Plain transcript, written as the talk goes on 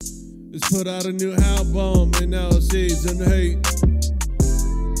Just put out a new album and now she's in hate.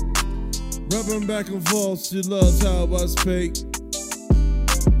 Rubbing back and forth, she loves how I speak.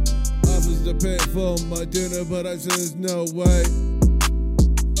 Offers to pay for my dinner, but I said there's no way.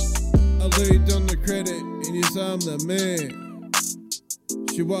 I laid down the credit, and yes, I'm the man.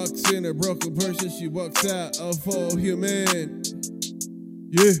 She walks in a broken person, she walks out a full human.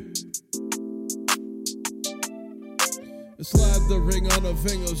 Yeah. I slide the ring on her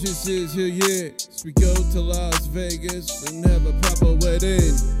finger, she says, here, yes. We go to Las Vegas and have a proper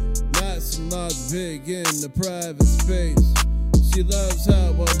wedding. Nice and Las Vegas in the private space. She loves how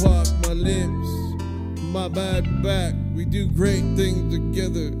I walk my limbs, my bad back. We do great things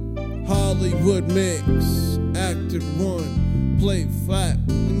together. Hollywood mix, acted one, play five.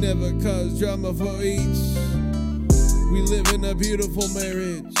 We never cause drama for each. We live in a beautiful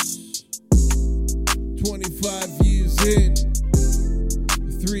marriage. 25 years in,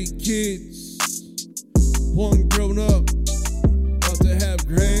 3 kids, 1 grown up, about to have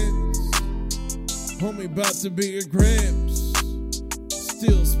grands. Homie about to be a gramps,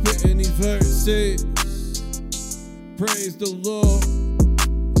 still spitting these verses. Praise the Lord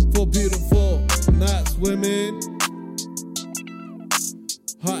for beautiful, nice women.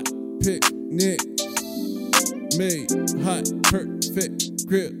 Hot picnics, made hot, perfect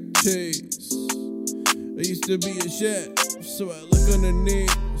grilled cheese. I used to be a chef, so I look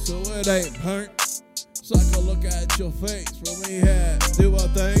underneath, so it ain't burnt. So I can look at your face when we had do our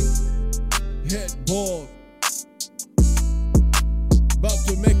thing. Headboard, about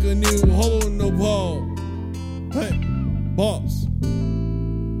to make a new hole in the wall. Hey, boss.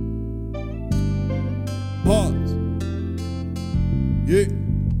 Boss. Yeah.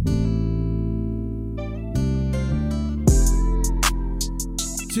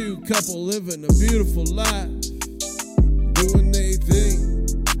 Two couple living a beautiful life, doing their thing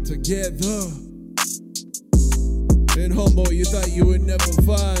together. And homeboy, you thought you would never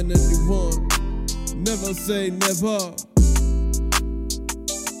find anyone. Never say never.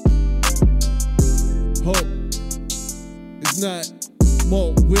 Hope it's not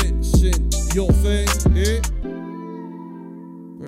more wishing your thing, yeah?